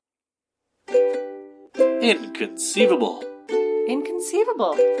Inconceivable.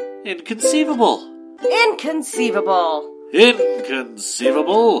 Inconceivable. Inconceivable. Inconceivable.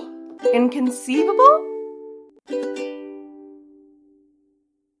 Inconceivable. Inconceivable?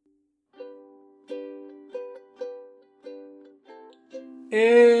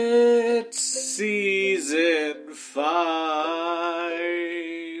 It's season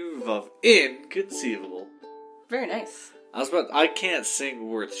 5 of Inconceivable. Very nice. I can't sing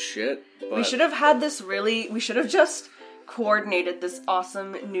worth shit, but... We should have just coordinated this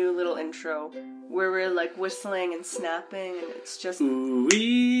awesome new little intro where we're like whistling and snapping and it's just...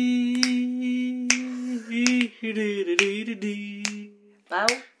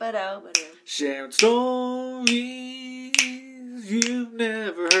 Sharing stories you've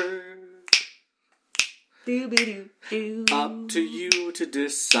never heard. Up to you to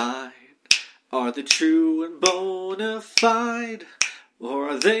decide. Are they true and bona fide? Or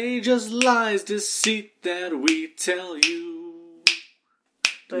are they just lies, deceit that we tell you?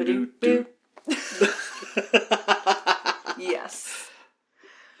 Yes.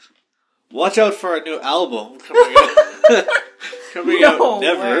 Watch out for our new album coming out.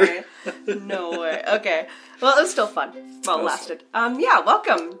 Never. No way. Okay. Well, it was still fun. Well, it lasted.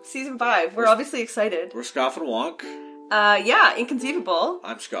 Welcome. Season 5. We're obviously excited. We're Scoff and Wonk. Inconceivable.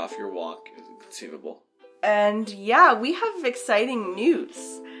 I'm Scoff, you're Wonk. Inconceivable. And we have exciting news.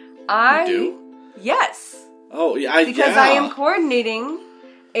 You do? Yes. Oh, yeah. Because I am coordinating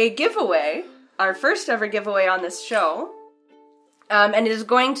a giveaway, our first ever giveaway on this show. And it is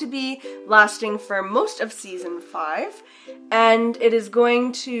going to be lasting for most of Season 5. And it is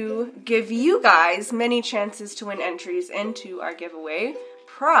going to give you guys many chances to win entries into our giveaway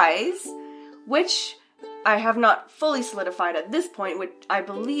prize, which I have not fully solidified at this point, which I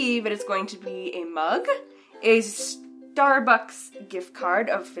believe it is going to be a mug, a Starbucks gift card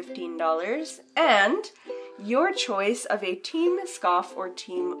of $15, and your choice of a Team Scoff or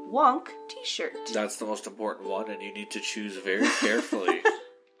Team Wonk t-shirt. That's the most important one, and you need to choose very carefully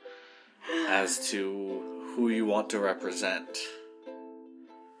as to who you want to represent.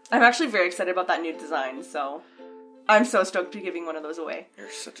 I'm actually very excited about that new design, so I'm so stoked to be giving one of those away.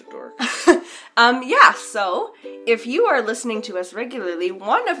 You're such a dork. So if you are listening to us regularly,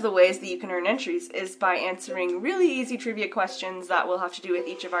 one of the ways that you can earn entries is by answering really easy trivia questions that will have to do with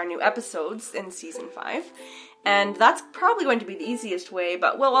each of our new episodes in Season 5. And that's probably going to be the easiest way,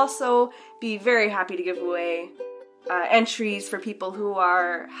 but we'll also be very happy to give away entries for people who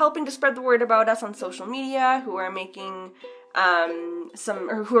are helping to spread the word about us on social media, who are making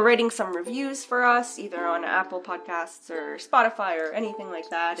who are writing some reviews for us, either on Apple Podcasts or Spotify or anything like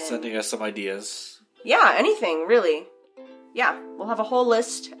that. And sending us some ideas. Yeah, anything, really. Yeah, we'll have a whole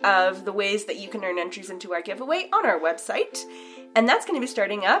list of the ways that you can earn entries into our giveaway on our website. And that's going to be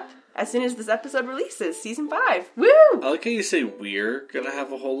starting up as soon as this episode releases, Season 5. Woo! I like how you say we're going to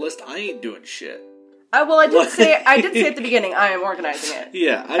have a whole list. I ain't doing shit. I did say at the beginning, I am organizing it.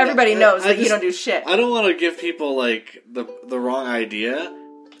 Yeah. Everybody knows that you don't do shit. I don't want to give people, like, the wrong idea.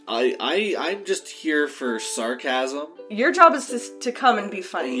 I'm just here for sarcasm. Your job is to come and be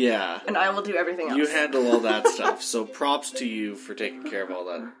funny. Yeah. And I will do everything else. You handle all that stuff, so props to you for taking care of all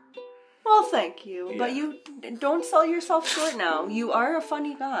that. Well, thank you. Yeah. But you don't sell yourself short now. You are a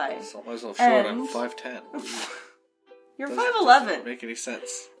funny guy. I sell myself short. I'm 5'10". You're 5'11". Doesn't make any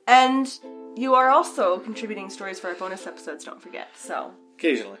sense. And you are also contributing stories for our bonus episodes, don't forget. So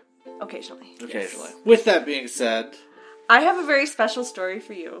Occasionally. Yes. With that being said, I have a very special story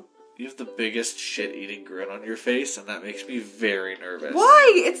for you. You have the biggest shit-eating grin on your face, and that makes me very nervous.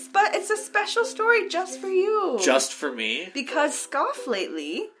 Why? It's a special story just for you. Just for me? Because Scoff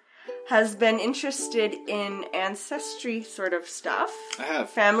lately has been interested in ancestry sort of stuff. I have.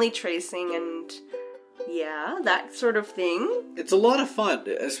 Family tracing and... yeah, that sort of thing. It's a lot of fun,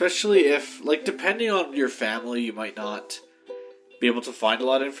 especially if, like, depending on your family, you might not be able to find a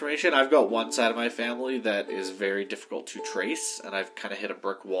lot of information. I've got one side of my family that is very difficult to trace, and I've kind of hit a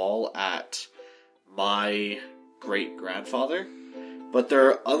brick wall at my great-grandfather. But there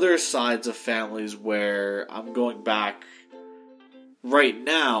are other sides of families where I'm going back right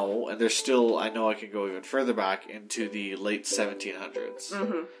now, and there's still, I know I can go even further back, into the late 1700s.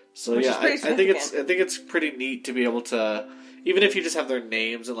 Mm-hmm. So which I think it's pretty neat to be able to, even if you just have their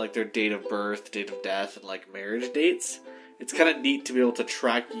names and like their date of birth, date of death, and like marriage dates, it's kind of neat to be able to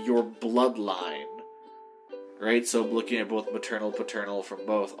track your bloodline, right? So looking at both maternal, paternal from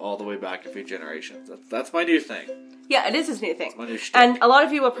both all the way back a few generations. That's my new thing. Yeah, it is his new thing. It's my new shtick. And a lot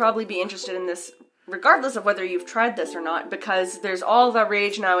of you will probably be interested in this regardless of whether you've tried this or not, because there's all the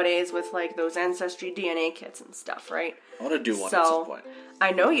rage nowadays with like those ancestry DNA kits and stuff, right? I want to do one at some point.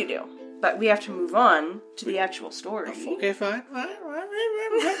 I know you do. but we have to move on to the actual story. Okay, fine. What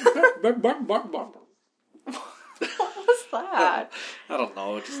was that? I don't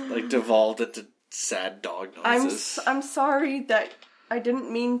know. It just like devolved into sad dog noises. I'm sorry that I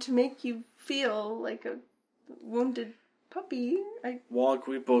didn't mean to make you feel like a wounded puppy. Wonk,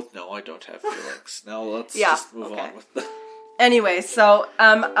 we both know I don't have feelings. Now let's just move on with the... Anyway, so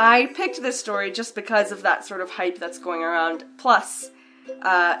I picked this story just because of that sort of hype that's going around, plus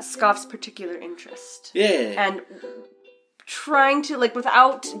Scoff's particular interest. Yeah. And trying to, like,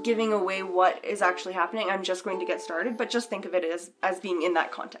 without giving away what is actually happening, I'm just going to get started, but just think of it as being in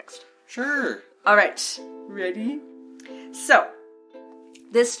that context. Sure. Alright, ready? So,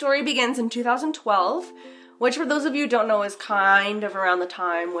 this story begins in 2012, which for those of you who don't know is kind of around the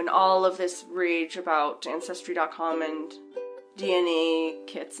time when all of this rage about Ancestry.com and DNA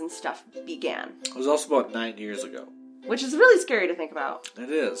kits and stuff began. It was also about 9 years ago. Which is really scary to think about. It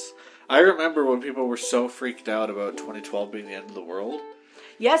is. I remember when people were so freaked out about 2012 being the end of the world.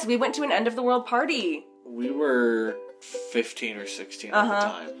 Yes, we went to an end of the world party. We were 15 or 16 at the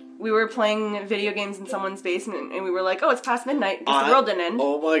time. We were playing video games in someone's basement, and we were like, oh, it's past midnight, because the world didn't end.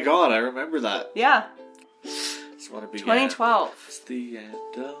 Oh my god, I remember that. Yeah. That's what it began. 2012. It's the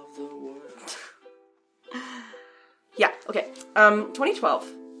end of the world. Yeah, okay. 2012.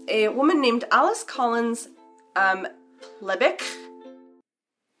 A woman named Alice Collins Plebuch.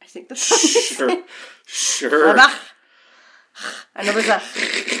 I think that's how you say it. Sure. I know there's a...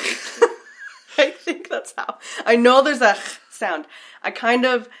 I think that's how. I know there's a sound. I kind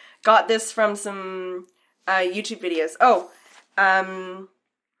of got this from some YouTube videos.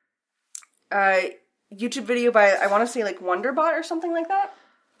 YouTube video by, I want to say, like, Wonderbot or something like that.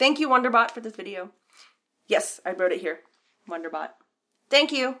 Thank you, Wonderbot, for this video. Yes, I wrote it here. Wonderbot.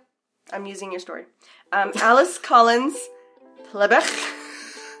 Thank you. I'm using your story. Alice Collins Plebuch.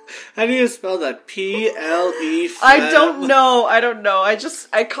 How do you spell that? P-L-E... I don't know.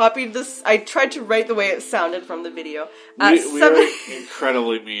 I copied this. I tried to write the way it sounded from the video. We are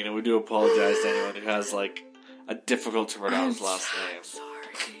incredibly mean, and we do apologize to anyone who has, like, a difficult to pronounce last name.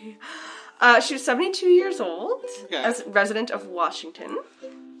 Sorry. She was 72 years old, as a resident of Washington.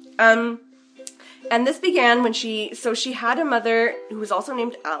 And this began when she had a mother who was also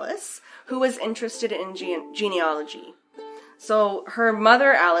named Alice, who was interested in genealogy. So her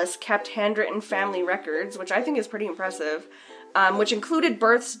mother, Alice, kept handwritten family records, which I think is pretty impressive, which included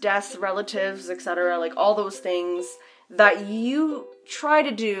births, deaths, relatives, etc., like all those things that you try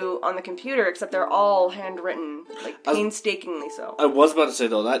to do on the computer, except they're all handwritten, like painstakingly so. I was about to say,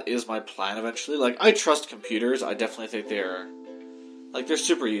 though, that is my plan eventually. Like, I trust computers. I definitely think they're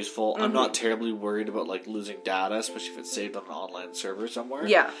super useful. Mm-hmm. I'm not terribly worried about, like, losing data, especially if it's saved on an online server somewhere.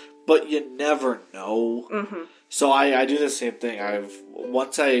 Yeah. But you never know. Mm-hmm. So I do the same thing.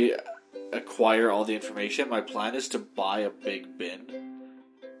 Once I acquire all the information, my plan is to buy a big bin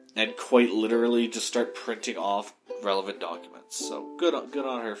and quite literally just start printing off relevant documents. So good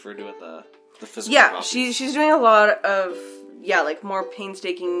on her for doing the physical copies. she's doing a lot of like more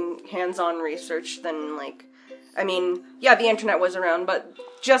painstaking hands-on research than like, I mean, the internet was around, but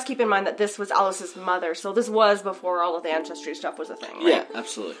just keep in mind that this was Alice's mother, so this was before all of the ancestry stuff was a thing, right? Yeah,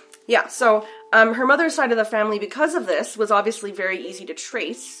 absolutely. Yeah, so her mother's side of the family, because of this, was obviously very easy to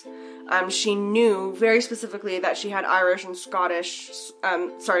trace. She knew very specifically that she had Irish and Scottish /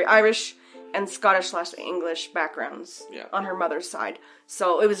 English backgrounds on her mother's side.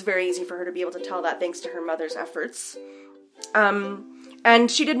 So it was very easy for her to be able to tell that thanks to her mother's efforts.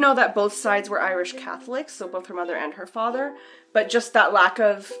 And she did know that both sides were Irish Catholics, so both her mother and her father, but just that lack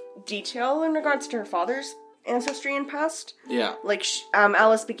of detail in regards to her father's ancestry and past. Yeah. Like,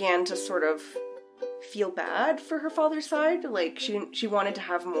 Alice began to sort of feel bad for her father's side. Like, she wanted to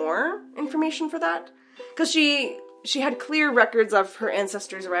have more information for that. Because she had clear records of her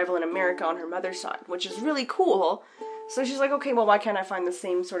ancestors' arrival in America on her mother's side, which is really cool. So she's like, okay, well, why can't I find the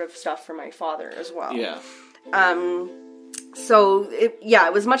same sort of stuff for my father as well? Yeah. So, it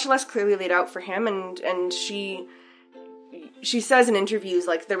was much less clearly laid out for him, and she says in interviews,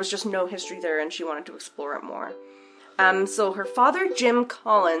 like, there was just no history there, and she wanted to explore it more. So her father, Jim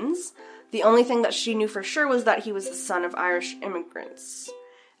Collins, the only thing that she knew for sure was that he was the son of Irish immigrants.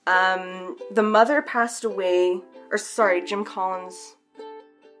 The mother passed away, Jim Collins...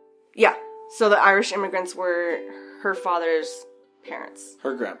 Yeah, so the Irish immigrants were her father's parents.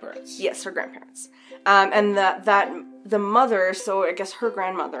 Her grandparents. Yes, her grandparents. And that the mother, so I guess her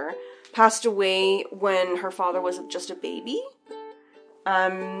grandmother, passed away when her father was just a baby.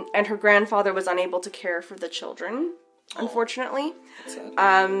 And her grandfather was unable to care for the children. unfortunately.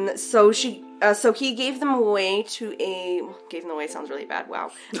 That's sad. So he gave them away gave them away sounds really bad,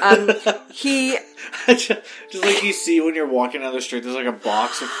 wow. He... just like you see when you're walking down the street, there's like a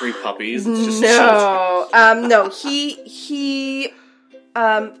box of free puppies. It's just no, he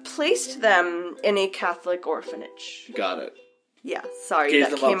placed them in a Catholic orphanage. Got it. Yeah, sorry. Gave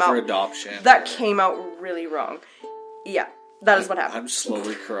them up for adoption. That came out really wrong. Yeah, that is what happened. I'm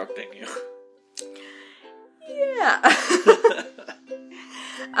slowly corrupting you. Yeah.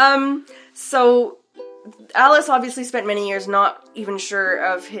 So Alice obviously spent many years not even sure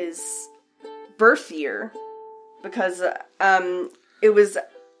of his birth year because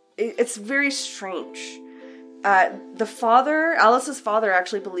it's very strange. Alice's father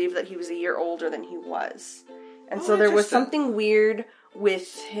actually believed that he was a year older than he was. And so there was something weird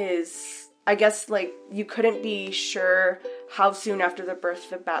with his, I guess, like, you couldn't be sure how soon after the birth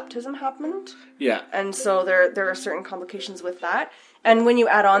the baptism happened. Yeah. And so there are certain complications with that. And when you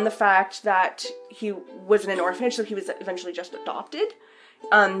add on the fact that he was in an orphanage, so he was eventually just adopted,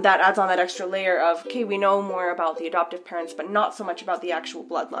 that adds on that extra layer of, okay, we know more about the adoptive parents, but not so much about the actual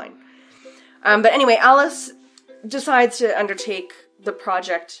bloodline. But anyway, Alice decides to undertake the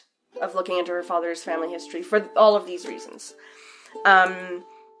project of looking into her father's family history for all of these reasons. And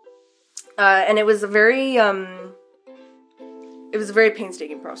it was a very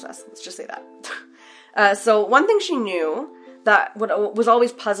painstaking process. Let's just say that. So one thing she knew that what was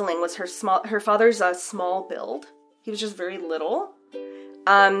always puzzling was her father's small build. He was just very little.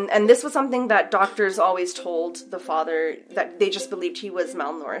 And this was something that doctors always told the father, that they just believed he was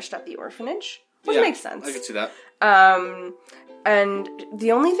malnourished at the orphanage. Which makes sense. I can see that. And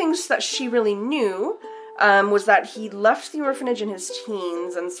the only things that she really knew was that he left the orphanage in his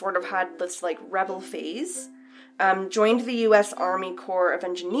teens and sort of had this, like, rebel phase, joined the U.S. Army Corps of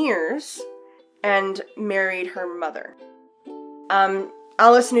Engineers, and married her mother.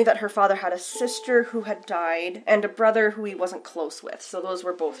 Alice knew that her father had a sister who had died, and a brother who he wasn't close with, so those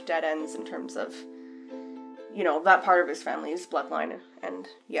were both dead ends in terms of, you know, that part of his family's bloodline, and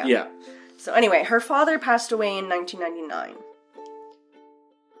yeah. Yeah. So anyway, her father passed away in 1999.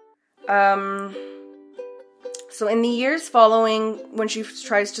 So in the years following, when she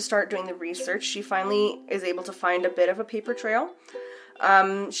tries to start doing the research, she finally is able to find a bit of a paper trail.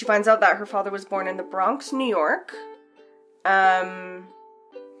 She finds out that her father was born in the Bronx, New York.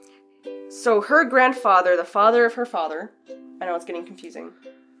 So her grandfather, the father of her father, I know it's getting confusing,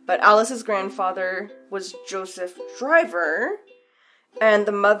 but Alice's grandfather was Joseph Driver, and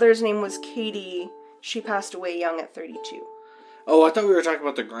the mother's name was Katie. She passed away young at 32. Oh, I thought we were talking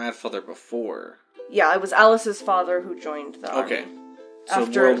about the grandfather before. Yeah, it was Alice's father who joined the army. Okay. So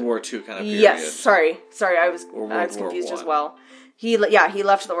after World War II kind of period. Yes, sorry, I was confused as well. He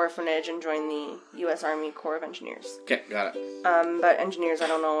left the orphanage and joined the U.S. Army Corps of Engineers. Okay, got it. But engineers, I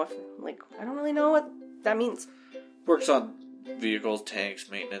don't really know what that means. Works on vehicles, tanks,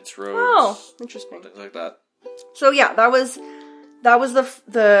 maintenance, roads. Oh, interesting. Things like that. So yeah, that was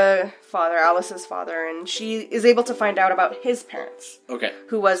the father, Alice's father, and she is able to find out about his parents. Okay.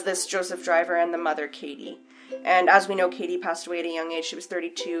 Who was this Joseph Driver and the mother, Katie. And as we know, Katie passed away at a young age. She was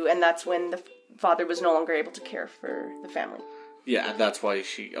 32, and that's when the father was no longer able to care for the family. Yeah, and that's why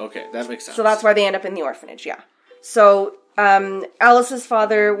okay, that makes sense. So that's why they end up in the orphanage, yeah. So, Alice's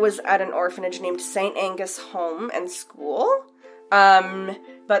father was at an orphanage named St. Angus Home and School.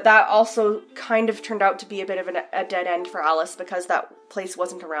 But that also kind of turned out to be a bit of a dead end for Alice because that place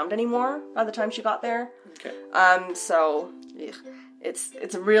wasn't around anymore by the time she got there. Okay. So,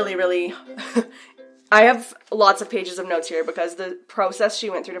 it's really, really... I have lots of pages of notes here because the process she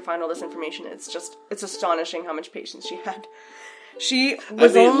went through to find all this information, it's astonishing how much patience she had. She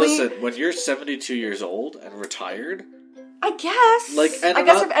was listen, when you're 72 years old and retired... I guess. And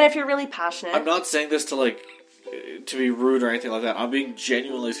if you're really passionate... I'm not saying this to be rude or anything like that. I'm being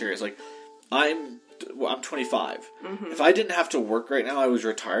genuinely serious. I'm 25. Mm-hmm. If I didn't have to work right now, I was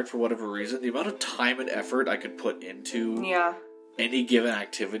retired for whatever reason, the amount of time and effort I could put into any given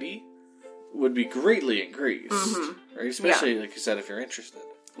activity would be greatly increased. Mm-hmm. Right? Especially, like you said, if you're interested.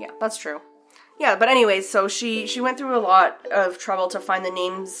 Yeah, that's true. Yeah, but anyways, so she went through a lot of trouble to find the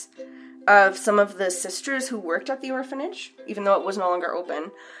names of some of the sisters who worked at the orphanage, even though it was no longer open.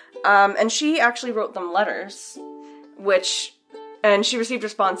 And she actually wrote them letters, and she received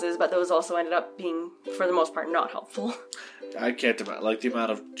responses, but those also ended up being, for the most part, not helpful. I can't imagine, the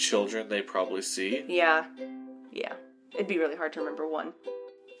amount of children they probably see. Yeah. It'd be really hard to remember one.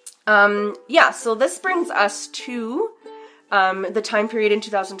 So this brings us to the time period in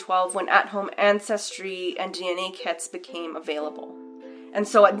 2012 when at-home ancestry and DNA kits became available. And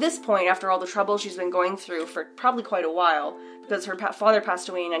so at this point, after all the trouble she's been going through for probably quite a while, because her father passed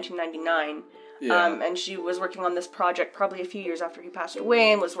away in 1999, and she was working on this project probably a few years after he passed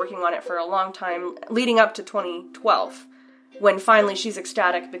away, and was working on it for a long time, leading up to 2012, when finally she's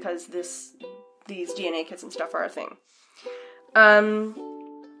ecstatic because these DNA kits and stuff are a thing.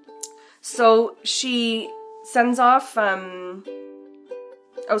 So she sends off,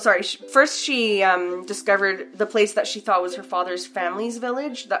 first she discovered the place that she thought was her father's family's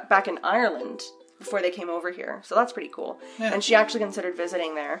village, back in Ireland, before they came over here. So that's pretty cool. Yeah. And she actually considered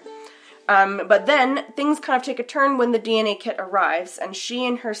visiting there. But then, things kind of take a turn when the DNA kit arrives, and she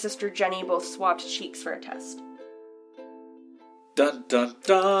and her sister Jenny both swapped cheeks for a test. Dun, dun,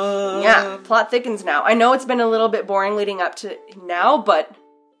 dun! Yeah, plot thickens now. I know it's been a little bit boring leading up to now, but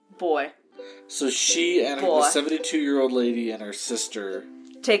boy. So she and the 72-year-old lady and her sister...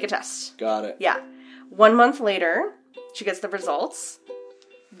 take a test. Got it. Yeah. 1 month later, she gets the results.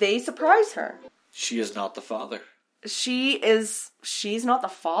 They surprise her. She is not the father. She's not the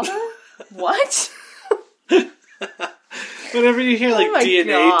father? What? Whenever you hear,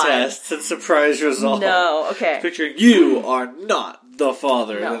 DNA tests and surprise results. No, okay. Picturing you are not the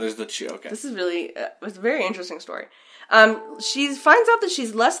father. No. And then there's the chick. Okay. This is really, it's a very interesting story. She finds out that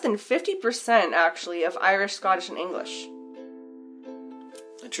she's less than 50% actually of Irish, Scottish, and English.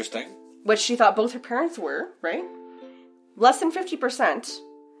 Interesting. Which she thought both her parents were, right? Less than 50%.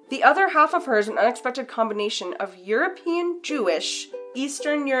 The other half of her is an unexpected combination of European Jewish,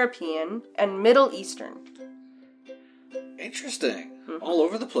 Eastern European, and Middle Eastern. Interesting. Mm-hmm. All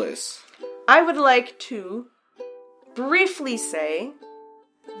over the place. I would like to briefly say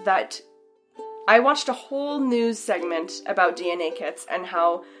that I watched a whole news segment about DNA kits and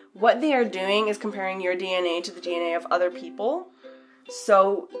how what they are doing is comparing your DNA to the DNA of other people.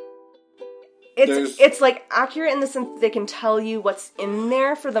 So it's like accurate in the sense that they can tell you what's in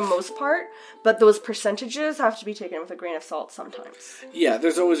there for the most part, but those percentages have to be taken with a grain of salt sometimes. Yeah,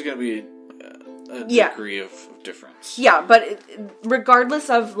 there's always going to be a degree of difference. Yeah, but regardless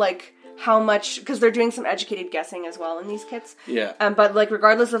of how much, because they're doing some educated guessing as well in these kits. Yeah. But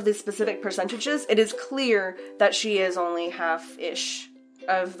regardless of the specific percentages, it is clear that she is only half-ish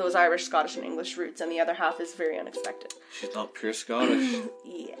of those Irish, Scottish, and English roots, and the other half is very unexpected. She's not pure Scottish.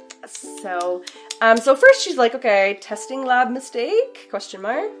 Yeah. So first she's like, okay, testing lab mistake, ?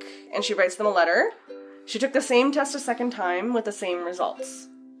 And she writes them a letter. She took the same test a second time with the same results.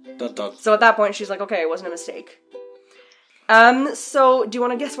 Dun, dun. So at that point, she's like, okay, it wasn't a mistake. So do you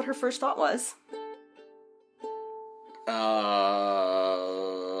want to guess what her first thought was? I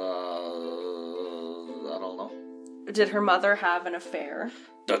don't know. Did her mother have an affair?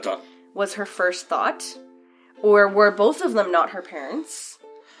 Dun, dun. Was her first thought? Or were both of them not her parents?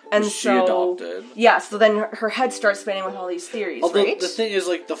 And was she adopted? Yeah, so then her head starts spinning with all these theories, right? The thing is,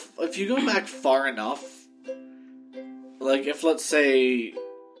 if you go back far enough, if, let's say,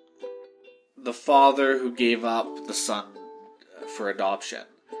 the father who gave up the son for adoption,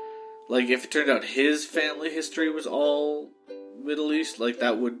 if it turned out his family history was all Middle East,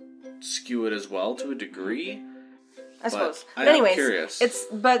 that would skew it as well to a degree. I suppose. But anyways, I'm curious.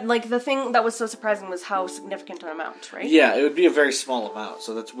 The thing that was so surprising was how significant an amount, right? Yeah, it would be a very small amount,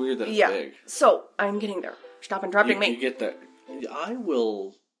 so that's weird that it's big. So, I'm getting there. Stop interrupting me. You get there. I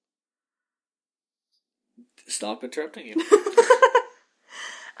will stop interrupting you.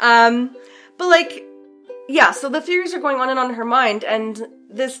 So the theories are going on and on in her mind, and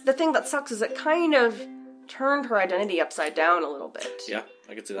the thing that sucks is it kind of turned her identity upside down a little bit. Yeah,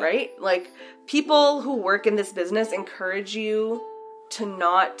 I can see that. Right? People who work in this business encourage you to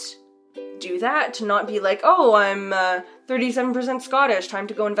not do that, to not be like, oh, I'm 37% Scottish, time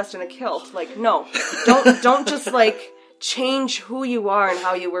to go invest in a kilt. No. Don't just, change who you are and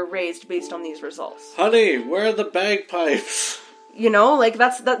how you were raised based on these results. Honey, where are the bagpipes? They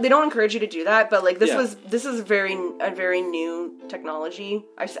don't encourage you to do that, but this is a very new technology.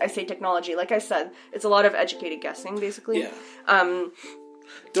 I say technology, like I said, it's a lot of educated guessing, basically. Yeah.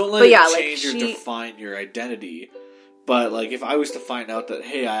 Don't let it change or define your identity. But if I was to find out that,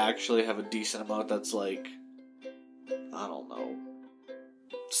 hey, I actually have a decent amount that's I don't know,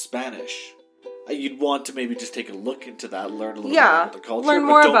 Spanish. You'd want to maybe just take a look into that, learn a little more about the culture, learn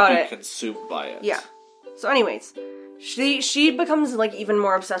more but about don't be consumed by it. Yeah. So anyways, she becomes even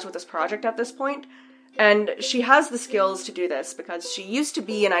more obsessed with this project at this point, and she has the skills to do this because she used to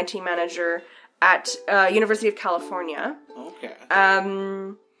be an IT manager at University of California. Okay.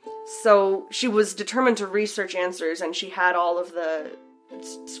 So she was determined to research answers, and she had all of the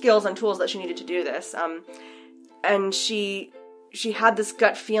skills and tools that she needed to do this. And she had this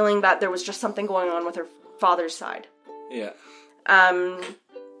gut feeling that there was just something going on with her father's side. Yeah.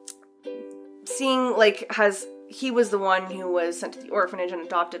 seeing, he was the one who was sent to the orphanage and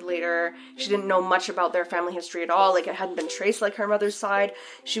adopted later. She didn't know much about their family history at all. It hadn't been traced like her mother's side.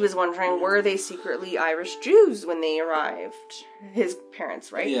 She was wondering, were they secretly Irish Jews when they arrived? His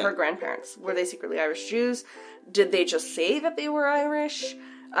parents, right? Yeah. Her grandparents. Were they secretly Irish Jews? Did they just say that they were Irish?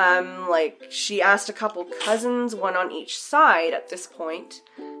 She asked a couple cousins, one on each side at this point,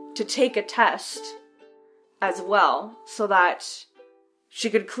 to take a test as well, so that she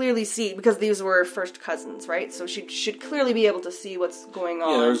could clearly see, because these were first cousins, right? So she should clearly be able to see what's going on.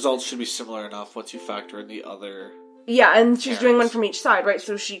 Yeah, the results should be similar enough once you factor in the other... Yeah, and she's doing one from each side, right?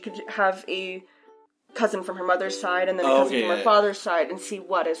 So she could have a cousin from her mother's side and then a cousin from her father's side and see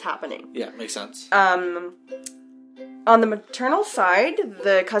what is happening. Yeah, makes sense. On the maternal side,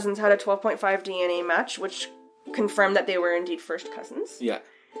 the cousins had a 12.5 DNA match, which confirmed that they were indeed first cousins. Yeah.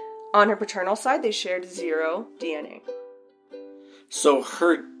 On her paternal side, they shared 0 DNA. So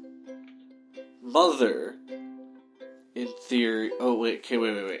her mother, in theory... Oh, wait.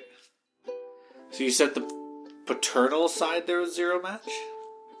 So you said the paternal side there was 0 match?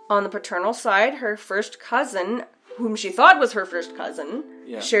 On the paternal side, her first cousin, whom she thought was her first cousin,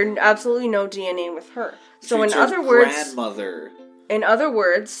 shared absolutely no DNA with her. So in other words... grandmother. In other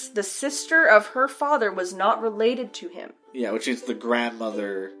words, the sister of her father was not related to him. Yeah, which is the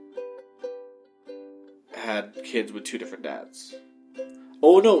grandmother had kids with 2 different dads.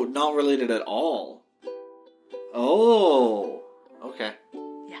 Oh, no, not related at all. Oh, okay.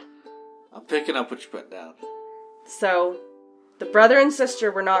 Yeah. I'm picking up what you're putting down. So, the brother and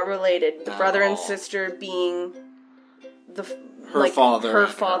sister were not related. The brother and sister being her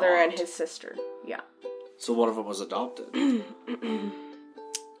father and his sister. Yeah. So one of them was adopted.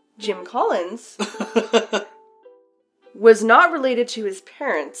 Jim Collins was not related to his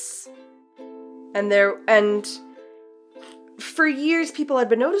parents. And for years, people had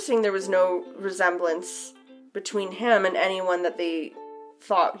been noticing there was no resemblance between him and anyone that they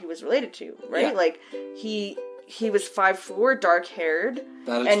thought he was related to, right? Yeah. He was 5'4", dark-haired.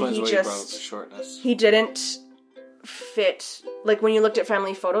 That explains why he brought up the shortness. He didn't fit. When you looked at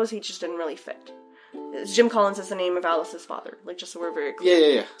family photos, he just didn't really fit. Jim Collins is the name of Alice's father, just so we're very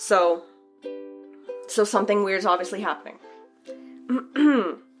clear. Yeah. So something weird's obviously happening.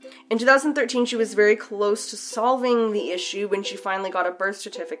 In 2013, she was very close to solving the issue when she finally got a birth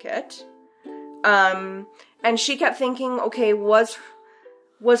certificate. And she kept thinking, okay, was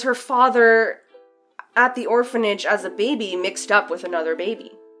her father at the orphanage as a baby mixed up with another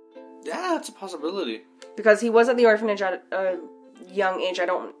baby? Yeah, it's a possibility. Because he was at the orphanage at a young age. I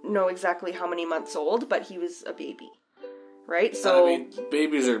don't know exactly how many months old, but he was a baby. Right? So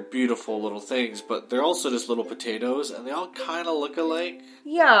babies are beautiful little things, but they're also just little potatoes, and they all kind of look alike.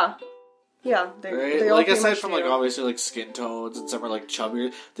 Yeah. Yeah. They all aside from, obviously, skin tones, and some are,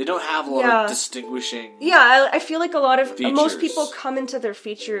 chubbier, they don't have a lot of distinguishing Yeah, I feel like a lot of... features. Most people come into their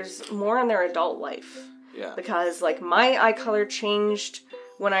features more in their adult life. Yeah. Because, my eye color changed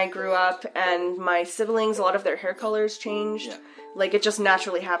when I grew up, and my siblings, a lot of their hair colors changed. Yeah. It just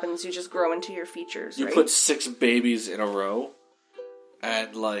naturally happens. You just grow into your features, You put 6 babies in a row,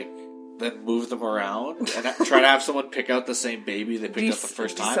 and, then move them around, and try to have someone pick out the same baby they picked up the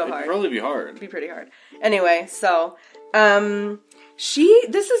first time. So It'd probably be hard. It'd be pretty hard. Anyway, so,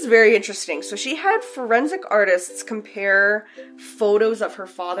 this is very interesting. So she had forensic artists compare photos of her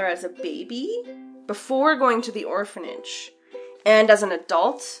father as a baby before going to the orphanage, and as an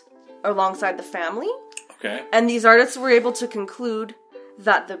adult alongside the family. Okay. And these artists were able to conclude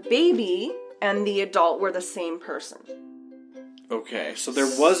that the baby and the adult were the same person. Okay, so there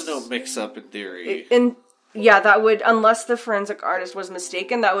was no mix-up in theory. That would, unless the forensic artist was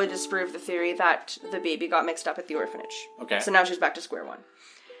mistaken, that would disprove the theory that the baby got mixed up at the orphanage. Okay. So now she's back to square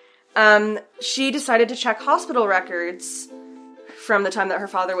one. She decided to check hospital records from the time that her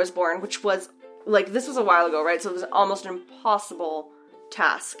father was born, which was, this was a while ago, right? So it was almost an impossible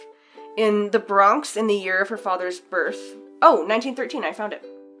task. In the Bronx, in the year of her father's birth... Oh, 1913, I found it.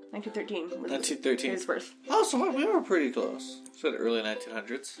 1913 was 1913. his birth. Oh, so we were pretty close. So the early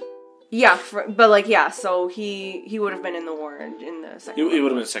 1900s. Yeah, so he would have been in the war in the Second World War. He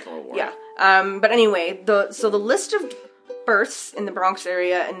would have been in the Second World War. Yeah. But anyway, the list of births in the Bronx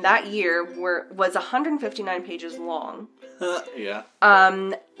area in that year was 159 pages long. Yeah.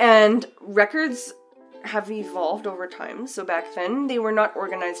 And records have evolved over time. So back then, they were not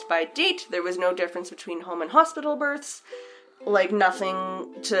organized by date. There was no difference between home and hospital births.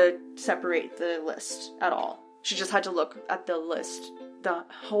 Nothing to separate the list at all. She just had to look at the list, the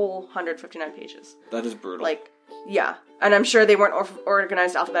whole 159 pages. That is brutal. Yeah. And I'm sure they weren't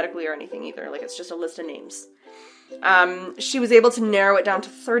organized alphabetically or anything either. It's just a list of names. She was able to narrow it down to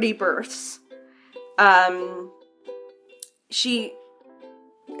 30 births. She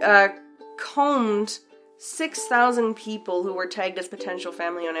combed 6,000 people who were tagged as potential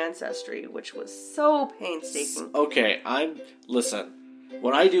family on Ancestry, which was so painstaking. Okay, listen,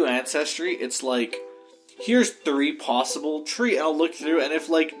 when I do Ancestry, it's like, here's 3 possible tree, and I'll look through, and if,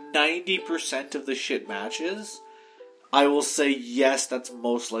 90% of the shit matches, I will say, yes, that's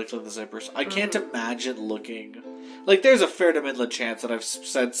most likely the same person. I can't imagine looking... there's a fair to middling chance that I've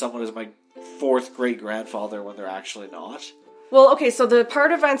said someone is my 4th great-grandfather when they're actually not. Well, okay, so the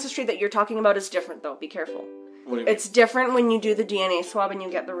part of Ancestry that you're talking about is different, though. Be careful. What do you mean? It's different when you do the DNA swab and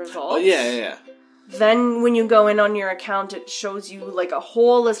you get the results. Oh, yeah. Then, when you go in on your account, it shows you, a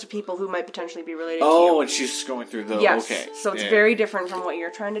whole list of people who might potentially be related to you. Oh, and she's going through the... Yes. Okay. So it's very different from what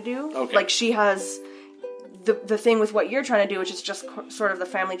you're trying to do. Okay. She has... The thing with what you're trying to do, which is just sort of the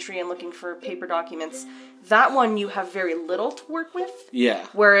family tree and looking for paper documents, that one you have very little to work with. Yeah.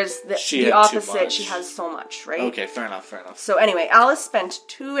 Whereas the opposite, she has so much, right? Okay, fair enough. So anyway, Alice spent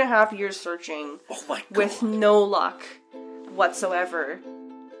 2.5 years searching. Oh my God. With no luck whatsoever.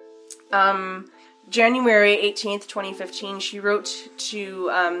 January 18th, 2015, she wrote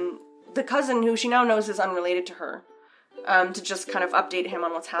to the cousin who she now knows is unrelated to her, to just kind of update him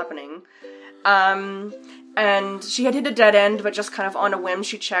on what's happening. And she had hit a dead end, but just kind of on a whim,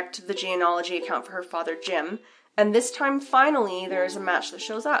 she checked the genealogy account for her father, Jim. And this time, finally, there's a match that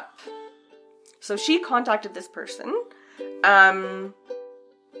shows up. So she contacted this person.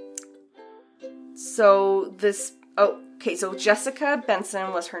 So Jessica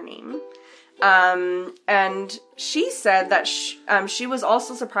Benson was her name. And she said that she was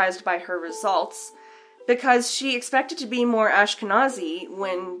also surprised by her results, because she expected to be more Ashkenazi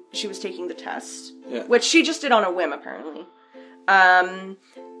when she was taking the test. Yeah. Which she just did on a whim, apparently. And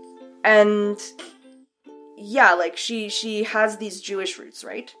yeah, she has these Jewish roots,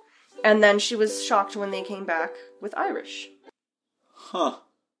 right? And then she was shocked when they came back with Irish. Huh.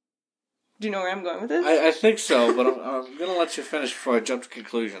 Do you know where I'm going with this? I think so, but I'm going to let you finish before I jump to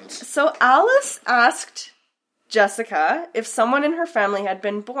conclusions. So Alice asked Jessica if someone in her family had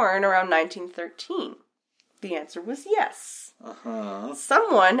been born around 1913. The answer was yes. Uh-huh.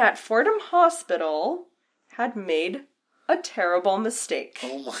 Someone at Fordham Hospital had made a terrible mistake.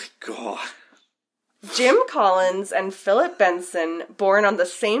 Oh my God. Jim Collins and Philip Benson, born on the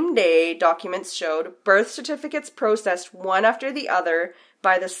same day, documents showed, birth certificates processed one after the other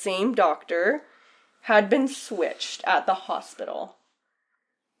by the same doctor, had been switched at the hospital.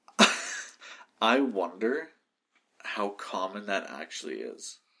 I wonder how common that actually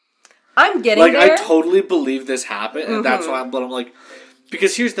is. I'm getting there. I totally believe this happened, and that's why I'm like...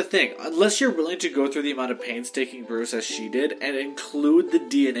 Because here's the thing. Unless you're willing to go through the amount of painstaking process she did and include the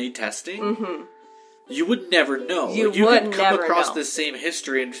DNA testing, you would never know. You could come across the same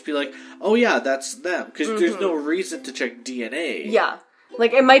history and just be like, oh yeah, that's them. Because there's no reason to check DNA. Yeah.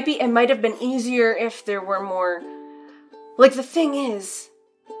 It might have been easier if there were more... the thing is,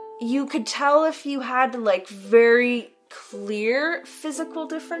 you could tell if you had, very clear physical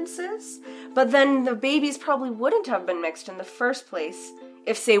differences, but then the babies probably wouldn't have been mixed in the first place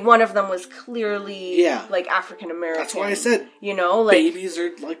if, say, one of them was clearly, African American. That's why I said, babies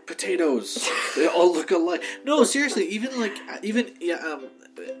are like potatoes. They all look alike. No, seriously, even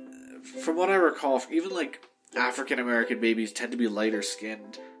from what I recall, even, African American babies tend to be lighter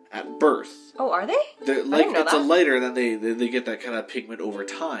skinned at birth. Oh, are they? I didn't know it's that. A lighter, and then they get that kind of pigment over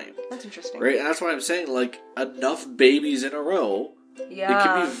time. That's interesting. Right? And that's why I'm saying, enough babies in a row, it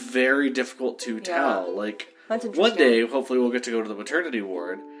can be very difficult to tell. That's interesting. One day, hopefully we'll get to go to the maternity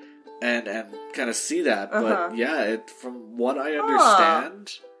ward and kind of see that. But, from what I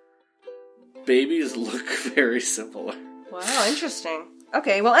understand, babies look very similar. Wow, interesting.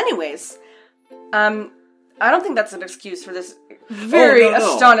 Okay, well, anyways, I don't think that's an excuse for this very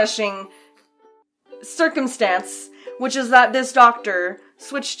astonishing circumstance, which is that this doctor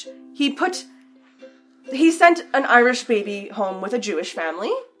switched... He sent an Irish baby home with a Jewish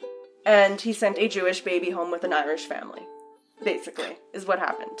family, and he sent a Jewish baby home with an Irish family, basically, is what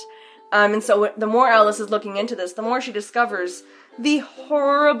happened. And so the more Alice is looking into this, the more she discovers the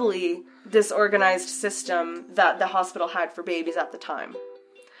horribly disorganized system that the hospital had for babies at the time.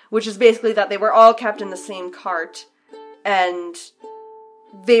 Which is basically that they were all kept in the same cart, and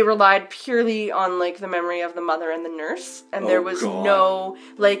they relied purely on, the memory of the mother and the nurse, and there was no,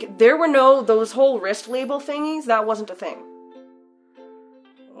 those whole wrist label thingies, that wasn't a thing.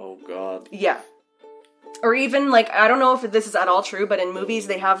 Oh, God. Yeah. Or even, I don't know if this is at all true, but in movies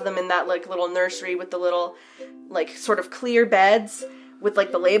they have them in that, little nursery with the little, sort of clear beds with,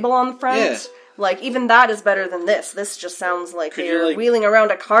 the label on the front. Like, even that is better than this. This just sounds like they're like, wheeling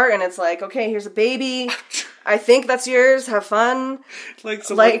around a cart and it's like, okay, here's a baby. I think that's yours. Have fun. Like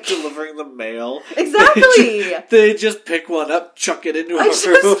someone delivering the mail. Exactly. They just pick one up, chuck it into a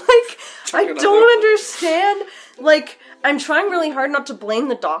room. I don't understand. Like, I'm trying really hard not to blame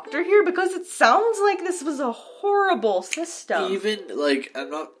the doctor here because it sounds like this was a horrible system. Even, like, I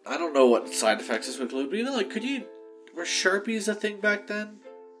don't know what side effects this would include, but even, like, were Sharpies a thing back then?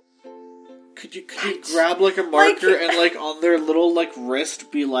 Could you grab, like, a marker and, like, on their little, like,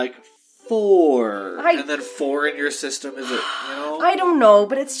 wrist be like, 4, and then 4 in your system, is it, you know? I don't know,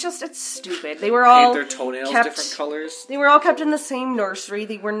 but it's stupid. They were all paint their toenails different colors. They were all kept in the same nursery.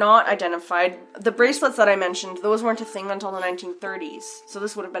 They were not identified. The bracelets that I mentioned, those weren't a thing until the 1930s, so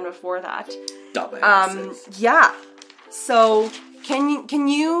this would have been before that. Dumbasses. Yeah. So, can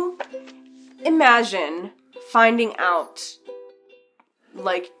you imagine finding out,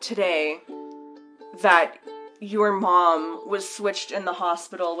 like, today, that your mom was switched in the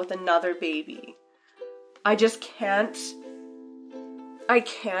hospital with another baby? I can't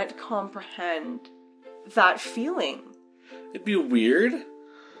comprehend that feeling. It'd be weird,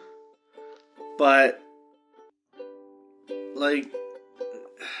 but, like,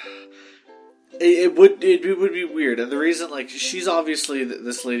 it would be weird. And the reason, like, she's obviously,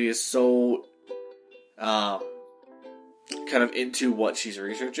 this lady is so, kind of into what she's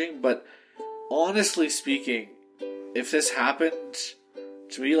researching, but honestly speaking, if this happened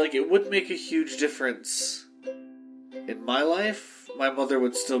to me, like, it wouldn't make a huge difference in my life. My mother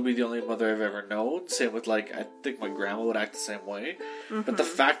would still be the only mother I've ever known. Same with, like, I think my grandma would act the same way. Mm-hmm. But the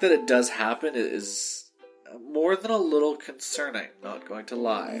fact that it does happen is more than a little concerning, not going to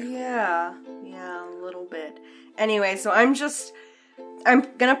lie. Yeah, a little bit. Anyway, so I'm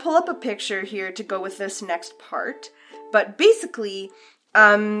gonna pull up a picture here to go with this next part. But basically,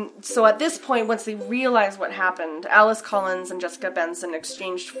 so at this point, once they realized what happened, Alice Collins and Jessica Benson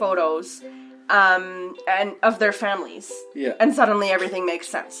exchanged photos, and of their families. Yeah. And suddenly everything makes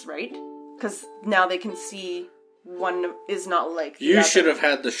sense, right? Because now they can see one is not like the You other. should have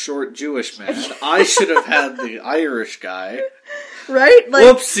had the short Jewish man. I should have had the Irish guy. Right? Like,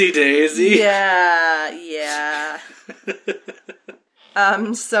 whoopsie daisy. Yeah.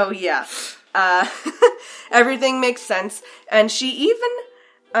 So yeah. Everything makes sense. And she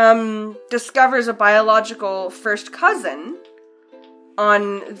even discovers a biological first cousin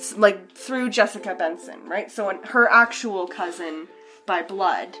through Jessica Benson, right? So her actual cousin by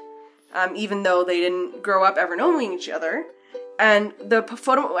blood, even though they didn't grow up ever knowing each other. And the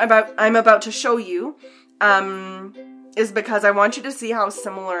photo I'm about to show you is because I want you to see how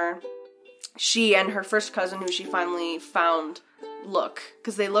similar she and her first cousin, who she finally found, look.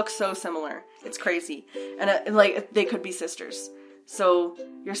 Because they look so similar. It's crazy. And they could be sisters. So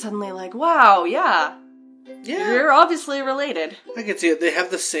you're suddenly like, wow, yeah. You're obviously related. I can see it. They have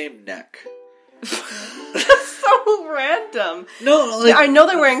the same neck. That's so random. No, like, I know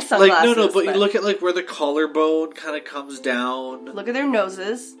they're wearing sunglasses. But you look at, like, where the collarbone kind of comes down. Look at their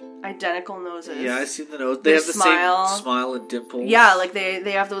noses. Identical noses. Yeah, I see the nose. They have the same smile and dimples. Yeah, like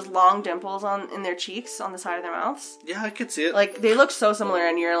they have those long dimples in their cheeks on the side of their mouths. Yeah, I can see it. Like, they look so similar,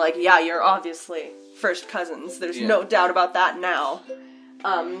 and you're like, yeah, you're obviously first cousins. There's no doubt about that now.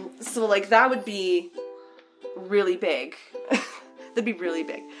 So, like, that would be really big. That'd be really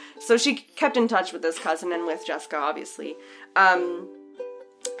big. So she kept in touch with this cousin and with Jessica, obviously.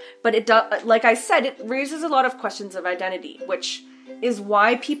 But it does, like I said, it raises a lot of questions of identity, which is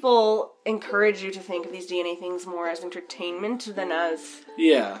why people encourage you to think of these DNA things more as entertainment than as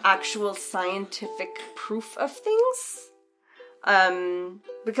actual scientific proof of things.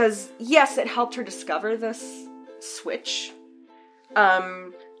 Because, yes, it helped her discover this switch.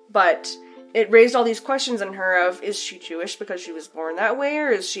 But it raised all these questions in her of, is she Jewish because she was born that way, or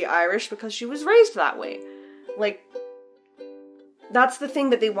is she Irish because she was raised that way? Like, that's the thing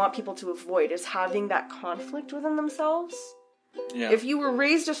that they want people to avoid, is having that conflict within themselves. Yeah. If you were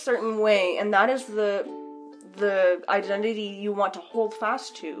raised a certain way, and that is the identity you want to hold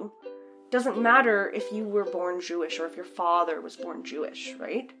fast to, doesn't matter if you were born Jewish or if your father was born Jewish,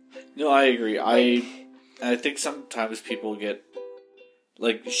 right? No, I agree. I think sometimes people get,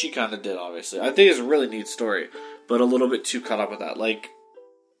 like, she kind of did, obviously. I think it's a really neat story, but a little bit too caught up with that. Like,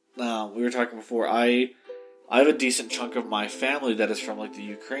 we were talking before, I have a decent chunk of my family that is from, like, the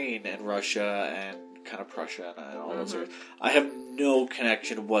Ukraine and Russia and kind of Prussia and all that sort of. I have no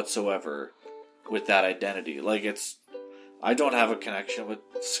connection whatsoever with that identity. Like, I don't have a connection with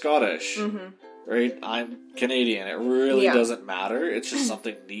Scottish. right? I'm Canadian. It really doesn't matter. It's just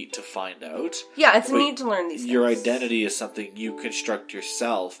something neat to find out. Yeah, it's neat to learn these things. Your identity is something you construct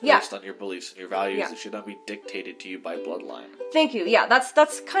yourself based on your beliefs and your values. Yeah. It should not be dictated to you by bloodline. Thank you. Yeah,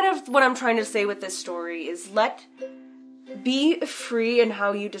 that's kind of what I'm trying to say with this story is be free in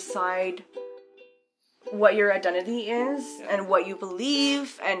how you decide what your identity is and what you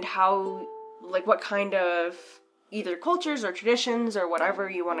believe and how, like, what kind of either cultures or traditions or whatever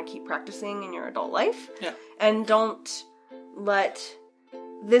you want to keep practicing in your adult life. Yeah. And don't let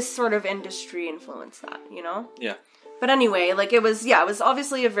this sort of industry influence that, you know? Yeah. But anyway, like, it was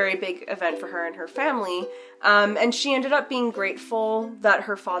obviously a very big event for her and her family. And she ended up being grateful that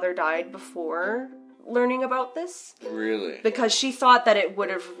her father died before learning about this. Really? Because she thought that it would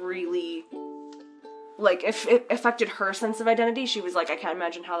have really, like, if it affected her sense of identity, she was like, I can't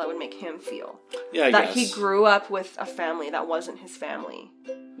imagine how that would make him feel. Yeah, I that guess. he grew up with a family that wasn't his family,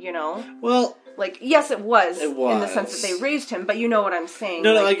 you know? Well, like, yes, it was. It was. In the sense that they raised him, but you know what I'm saying.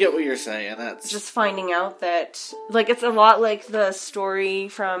 No, like, I get what you're saying. That's just finding out that, like, it's a lot like the story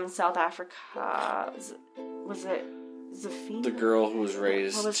from South Africa. Was it Zafina? the girl who was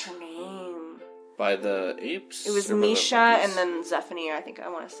raised What was her name? by the apes. It was Or by the Misha, monkeys? and then Zephania, I think I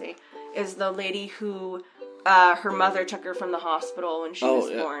want to say, is the lady who her mother took her from the hospital when she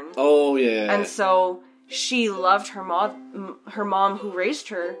was born. Oh yeah. And so she loved her mom who raised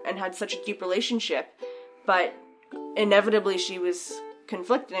her and had such a deep relationship, but inevitably she was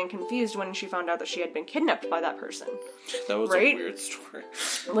conflicted and confused when she found out that she had been kidnapped by that person. That was right? a weird story.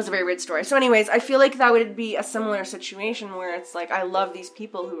 It was a very weird story. So anyways, I feel like that would be a similar situation where it's like, I love these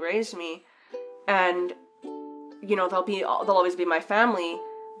people who raised me, and, you know, they'll always be my family,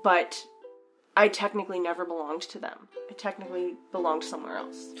 but I technically never belonged to them. I technically belonged somewhere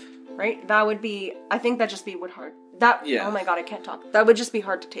else. Right? That would be, I think that just be hard. Yeah. Oh my god, I can't talk. That would just be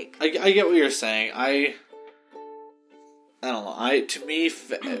hard to take. I get what you're saying. I don't know. To me,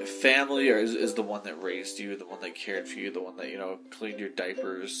 family is the one that raised you, the one that cared for you, the one that, you know, cleaned your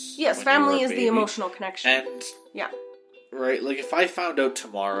diapers. Yes, when family you were a is the baby. emotional connection. And yeah. Right? Like, if I found out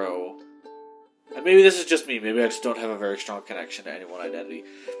tomorrow, and maybe this is just me, maybe I just don't have a very strong connection to any one identity,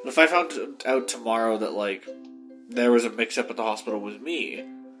 but if I found out tomorrow that, like, there was a mix-up at the hospital with me,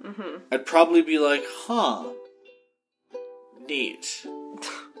 I'd probably be like, huh, neat.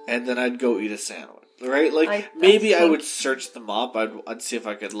 And then I'd go eat a sandwich. Right? Like, maybe I would search them up, I'd see if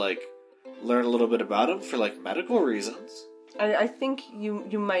I could, like, learn a little bit about them for, like, medical reasons. I think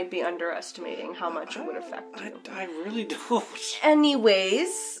you might be underestimating how much it would affect you. I really don't.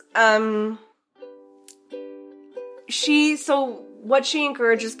 Anyways, what she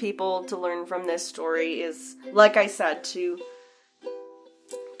encourages people to learn from this story is, like I said, to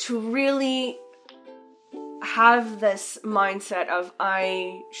really have this mindset of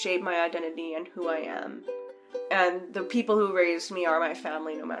I shape my identity and who I am. And the people who raised me are my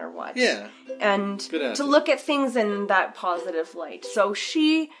family no matter what. Yeah. And to look at things in that positive light. So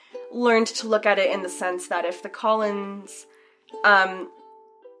she learned to look at it in the sense that if the Collins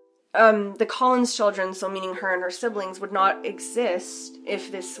children, so meaning her and her siblings, would not exist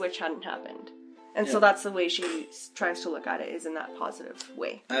if this switch hadn't happened. And so that's the way she tries to look at it, is in that positive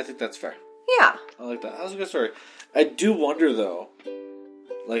way. I think that's fair. Yeah. I like that. That was a good story. I do wonder, though,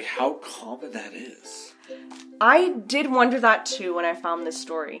 like, how common that is. I did wonder that, too, when I found this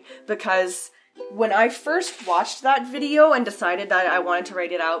story. Because when I first watched that video and decided that I wanted to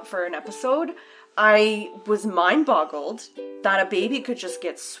write it out for an episode, I was mind-boggled that a baby could just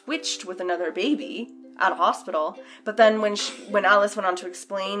get switched with another baby at a hospital. But then when Alice went on to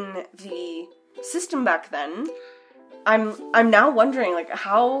explain the system back then, I'm now wondering, like,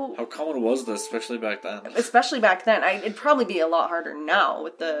 how common was this, especially back then? Especially back then. It'd probably be a lot harder now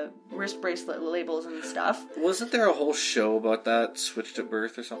with the wrist bracelet labels and stuff. Wasn't there a whole show about that, Switched at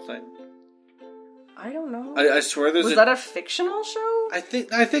Birth or something? I don't know. I swear there's Was that a fictional show? I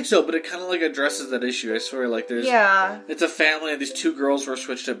think so, but it kind of, like, addresses that issue. I swear, like, there's... Yeah. It's a family, and these two girls were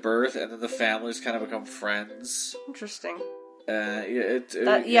switched at birth, and then the families kind of become friends. Interesting.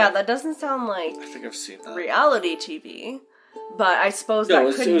 That doesn't sound like... I think I've seen that. Reality TV. But I suppose it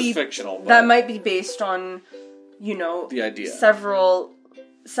was be... fictional. But that might be based on, you know... The idea. Several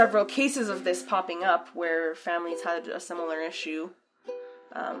cases of this popping up where families had a similar issue.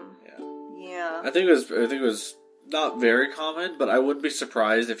 Yeah. I think it was not very common, but I wouldn't be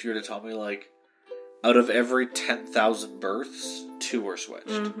surprised if you were to tell me, like, out of every 10,000 births, 2 were switched.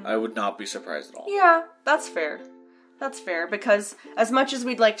 Mm-hmm. I would not be surprised at all. Yeah, that's fair. That's fair, because as much as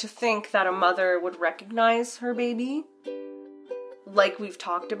we'd like to think that a mother would recognize her baby, like we've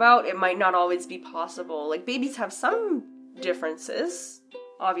talked about, it might not always be possible. Like, babies have some differences,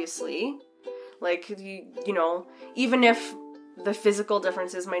 obviously. Like, you know, even if the physical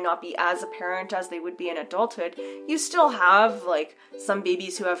differences might not be as apparent as they would be in adulthood, you still have, like, some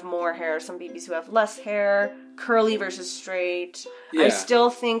babies who have more hair, some babies who have less hair, curly versus straight. Yeah. I still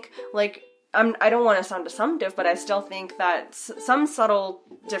think, like, I don't want to sound assumptive, but I still think that some subtle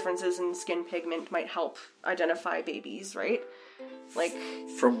differences in skin pigment might help identify babies, right? Like,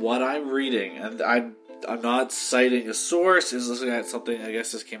 from what I'm reading, and I'm not citing a source, is looking at something, I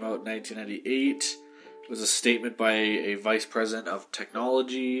guess this came out in 1998. It was a statement by a vice president of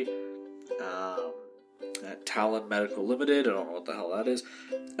technology at Talon Medical Limited. I don't know what the hell that is.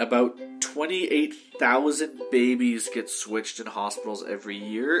 About 28,000 babies get switched in hospitals every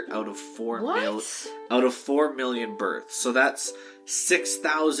year out of 4 million births. So that's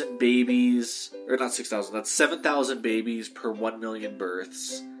 6,000 babies, or not 6,000, that's 7,000 babies per 1 million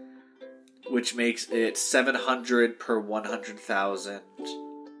births, which makes it 700 per 100,000,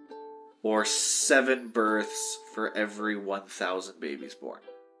 or 7 births for every 1,000 babies born.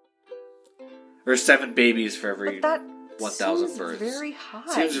 Or 7 babies for every 1,000 births. Very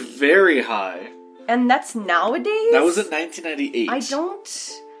high. Seems very high. And that's nowadays? That was in 1998. I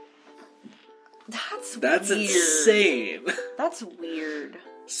don't... That's weird. Insane. That's weird.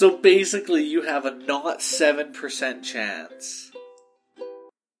 So basically, you have a not 7% chance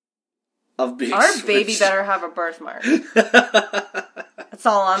of being Our switched. baby better have a birthmark. That's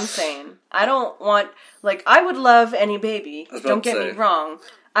all I'm saying. I don't want... Like, I would love any baby. Don't get me wrong.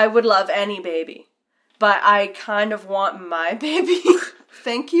 I would love any baby. But I kind of want my baby.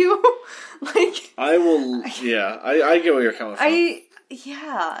 Thank you. Like... I will... Yeah, I get where you're coming from.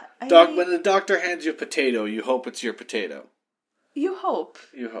 When the doctor hands you a potato, you hope it's your potato. You hope.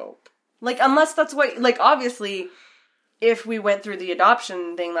 You hope. Like, unless that's what... Like, obviously, if we went through the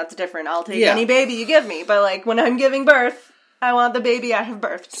adoption thing, that's different. I'll take any baby you give me. But, like, when I'm giving birth, I want the baby I have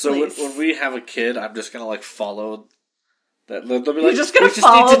birthed, So when we have a kid, I'm just gonna, like, follow... That, they'll be like, you're just gonna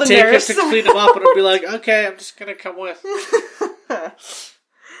follow the nurse. We just need to take him to clean him up, and I'll be like, okay, I'm just gonna come with.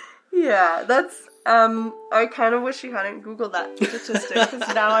 Yeah, that's... I kind of wish you hadn't Googled that statistic,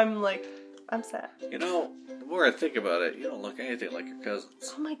 because now I'm, like... I'm sad. You know, the more I think about it, you don't look anything like your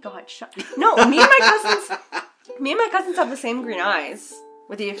cousins. Oh my god, No, me and my cousins have the same green eyes,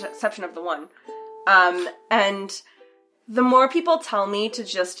 with the exception of the one. And the more people tell me to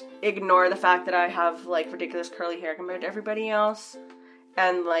just ignore the fact that I have, like, ridiculous curly hair compared to everybody else,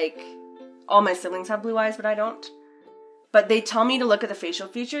 and, like, all my siblings have blue eyes, but I don't. But they tell me to look at the facial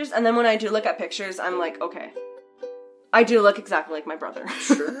features, and then when I do look at pictures, I'm like, okay. I do look exactly like my brother.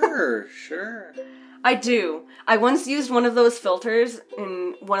 Sure. I do. I once used one of those filters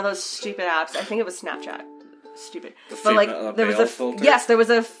in one of those stupid apps. I think it was Snapchat. Stupid. But like, there was a filter? Yes, there was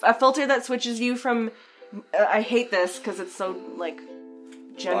a filter that switches you from. I hate this because it's so like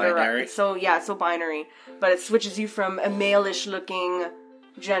gender. Binary. It's so binary. But it switches you from a male-ish looking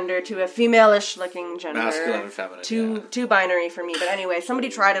gender to a female-ish looking gender. Masculine and feminine. Too binary for me. But anyway, somebody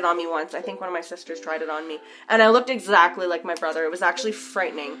tried it on me once. I think one of my sisters tried it on me. And I looked exactly like my brother. It was actually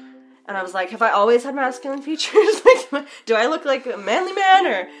frightening. And I was like, have I always had masculine features? Like, do I look like a manly man?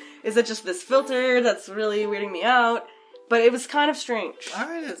 Or is it just this filter that's really weirding me out? But it was kind of strange.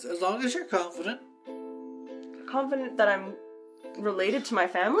 Alright, as long as you're confident. Confident that I'm related to my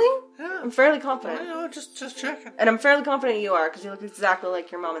family? Yeah. I'm fairly confident. I know, just checking. And I'm fairly confident you are, because you look exactly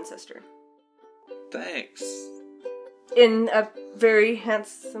like your mom and sister. Thanks. In a very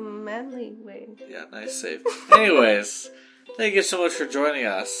handsome, manly way. Yeah, nice save. Anyways, thank you so much for joining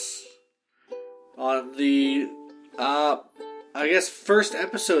us on the, I guess, first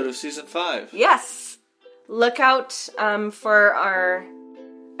episode of Season 5. Yes! Look out for our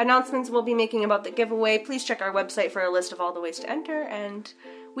announcements we'll be making about the giveaway. Please check our website for a list of all the ways to enter, and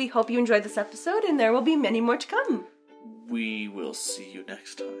we hope you enjoyed this episode, and there will be many more to come. We will see you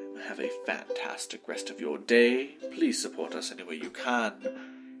next time. Have a fantastic rest of your day. Please support us any way you can.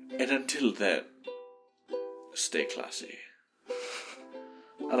 And until then, stay classy.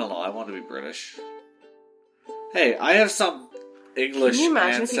 I don't know, I want to be British. Hey, I have some English Can you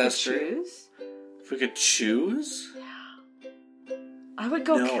imagine ancestry. If you could choose? If we could choose? I would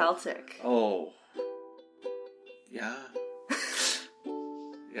go Celtic. Oh. Yeah.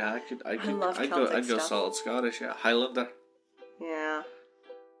 Yeah, I'd go solid Scottish, yeah. Highlander. Yeah.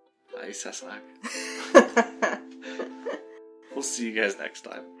 Nice, that's like. We'll see you guys next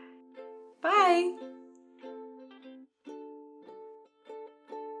time. Bye.